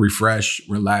refresh,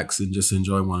 relax, and just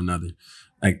enjoy one another.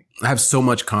 Like I have so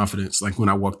much confidence, like when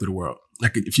I walk through the world.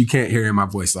 Like if you can't hear in my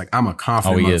voice, like I'm a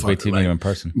confident motherfucker. Oh, he is. Wait till you meet him in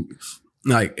person.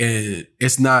 Like, and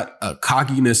it's not a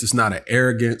cockiness. It's not an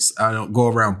arrogance. I don't go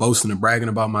around boasting and bragging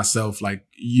about myself. Like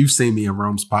you've seen me in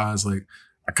Rome's Pies. Like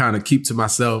I kind of keep to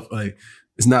myself. Like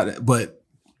it's not, but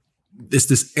it's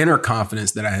this inner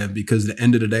confidence that I have because at the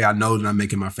end of the day, I know that I'm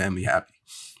making my family happy.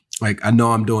 Like I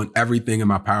know I'm doing everything in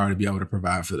my power to be able to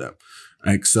provide for them.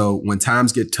 Like, so when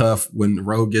times get tough, when the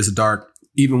road gets dark,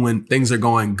 even when things are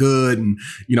going good and,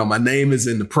 you know, my name is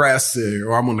in the press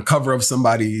or I'm on the cover of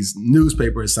somebody's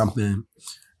newspaper or something,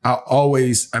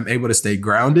 I'm able to stay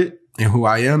grounded in who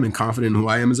I am and confident in who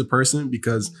I am as a person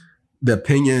because the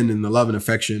opinion and the love and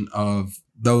affection of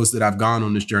those that I've gone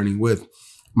on this journey with,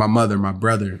 my mother, my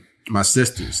brother, my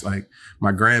sisters, like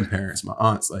my grandparents, my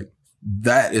aunts, like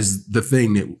that is the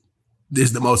thing that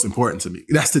is the most important to me.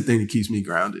 That's the thing that keeps me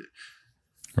grounded.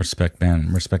 Respect,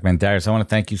 man. Respect, man. Darius, I want to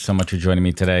thank you so much for joining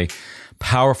me today.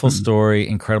 Powerful story,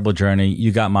 incredible journey.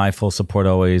 You got my full support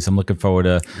always. I'm looking forward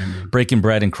to breaking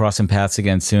bread and crossing paths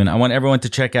again soon. I want everyone to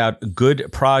check out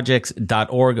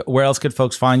goodprojects.org. Where else could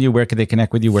folks find you? Where could they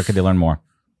connect with you? Where could they learn more?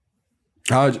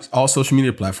 All social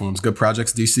media platforms, Good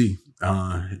Projects DC,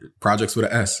 projects with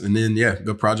an S. And then,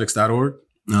 goodprojects.org.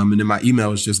 And then my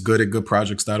email is just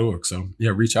good@goodprojects.org. So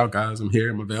reach out, guys. I'm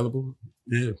here. I'm available.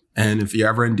 Yeah. And if you're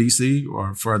ever in DC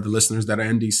or for the listeners that are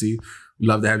in DC, we'd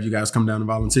love to have you guys come down and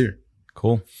volunteer.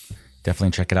 Cool.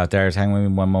 Definitely check it out. Darius, hang with me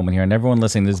one moment here. And everyone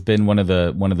listening, this has been one of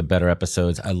the better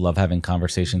episodes. I love having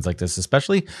conversations like this,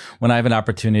 especially when I have an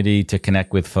opportunity to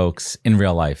connect with folks in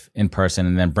real life, in person,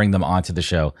 and then bring them onto the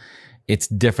show. It's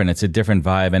different. It's a different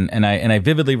vibe. And I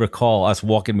vividly recall us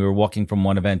walking. We were walking from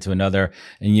one event to another,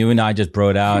 and you and I just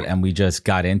broed out and we just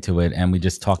got into it and we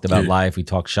just talked about life. We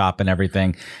talked shop and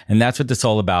everything. And that's what this is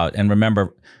all about. And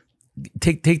remember,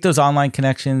 take those online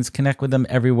connections, connect with them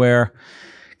everywhere.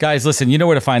 Guys, listen, you know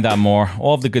where to find out more.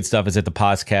 All of the good stuff is at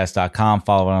thepodcast.com.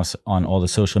 Follow us on all the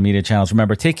social media channels.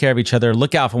 Remember, take care of each other,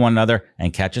 look out for one another,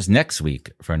 and catch us next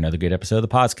week for another great episode of the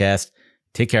podcast.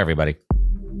 Take care, everybody.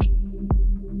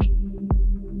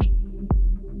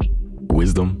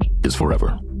 Wisdom is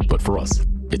forever, but for us,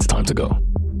 it's time to go.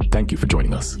 Thank you for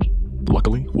joining us.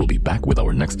 Luckily, we'll be back with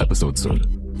our next episode soon,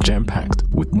 jam-packed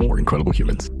with more incredible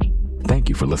humans. Thank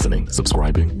you for listening,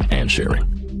 subscribing, and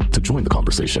sharing. To join the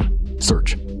conversation,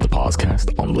 search The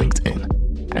Podcast on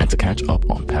LinkedIn. And to catch up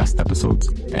on past episodes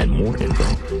and more info,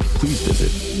 please visit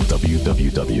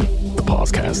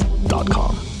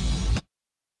www.thepodcast.com.